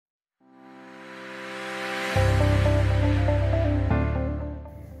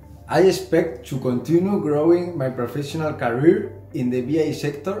I expect to continue growing my professional career in the BI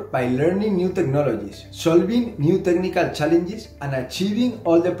sector by learning new technologies, solving new technical challenges, and achieving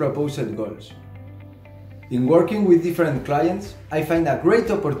all the proposed goals. In working with different clients, I find a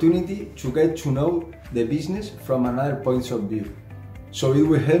great opportunity to get to know the business from another points of view, so it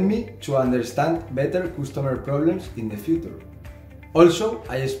will help me to understand better customer problems in the future. Also,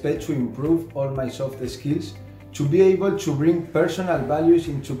 I expect to improve all my soft skills to be able to bring personal values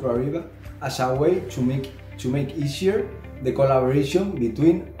into Clariba as a way to make easier the collaboration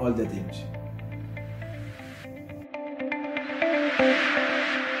between all the teams.